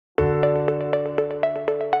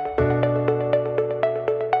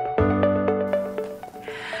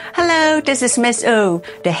this is Miss U,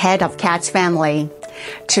 the head of CATS family.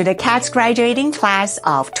 To the CATS graduating class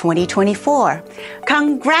of 2024,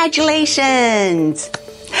 congratulations!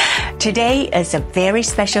 Today is a very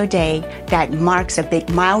special day that marks a big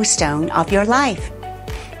milestone of your life.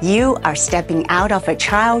 You are stepping out of a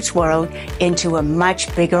child's world into a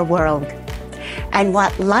much bigger world. And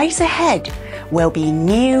what lies ahead will be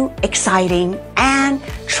new, exciting, and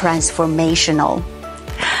transformational.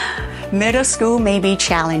 Middle school may be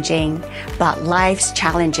challenging, but life's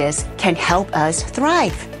challenges can help us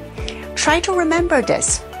thrive. Try to remember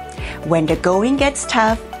this. When the going gets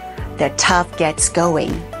tough, the tough gets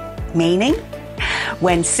going. Meaning,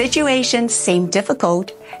 when situations seem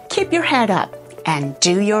difficult, keep your head up and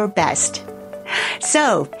do your best.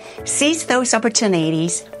 So, seize those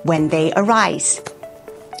opportunities when they arise.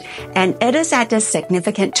 And it is at this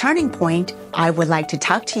significant turning point I would like to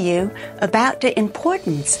talk to you about the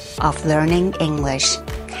importance of learning English,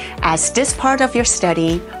 as this part of your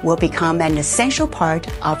study will become an essential part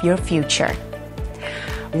of your future.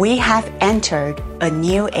 We have entered a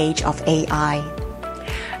new age of AI.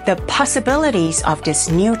 The possibilities of this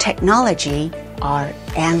new technology are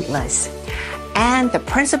endless, and the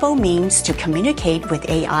principal means to communicate with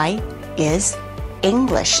AI is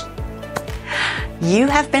English. You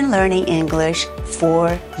have been learning English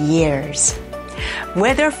for years.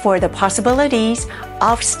 Whether for the possibilities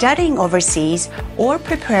of studying overseas or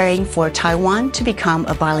preparing for Taiwan to become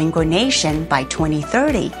a bilingual nation by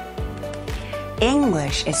 2030,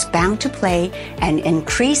 English is bound to play an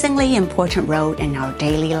increasingly important role in our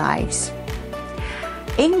daily lives.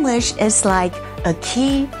 English is like a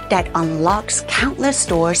key that unlocks countless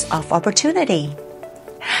doors of opportunity.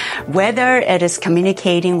 Whether it is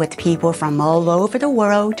communicating with people from all over the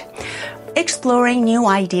world, exploring new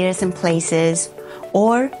ideas and places,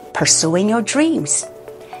 or pursuing your dreams,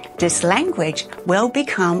 this language will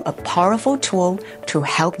become a powerful tool to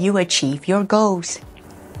help you achieve your goals.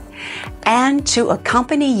 And to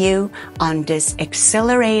accompany you on this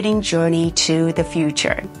exhilarating journey to the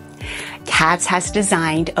future, CATS has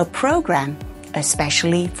designed a program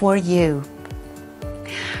especially for you.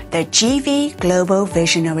 The GV Global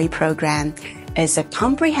Visionary Program is a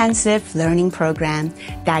comprehensive learning program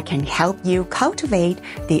that can help you cultivate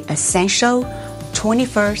the essential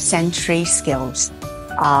 21st century skills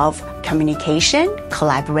of communication,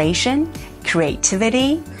 collaboration,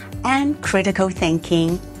 creativity, and critical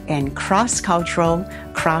thinking in cross-cultural,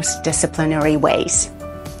 cross-disciplinary ways.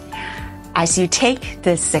 As you take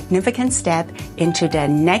this significant step into the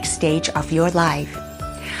next stage of your life,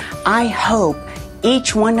 I hope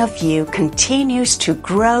each one of you continues to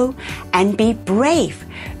grow and be brave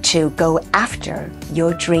to go after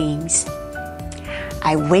your dreams.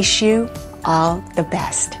 I wish you all the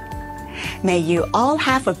best. May you all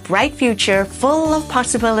have a bright future full of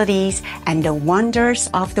possibilities and the wonders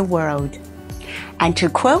of the world. And to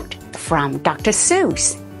quote from Dr.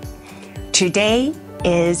 Seuss, today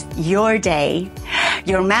is your day.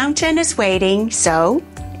 Your mountain is waiting, so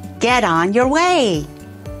get on your way.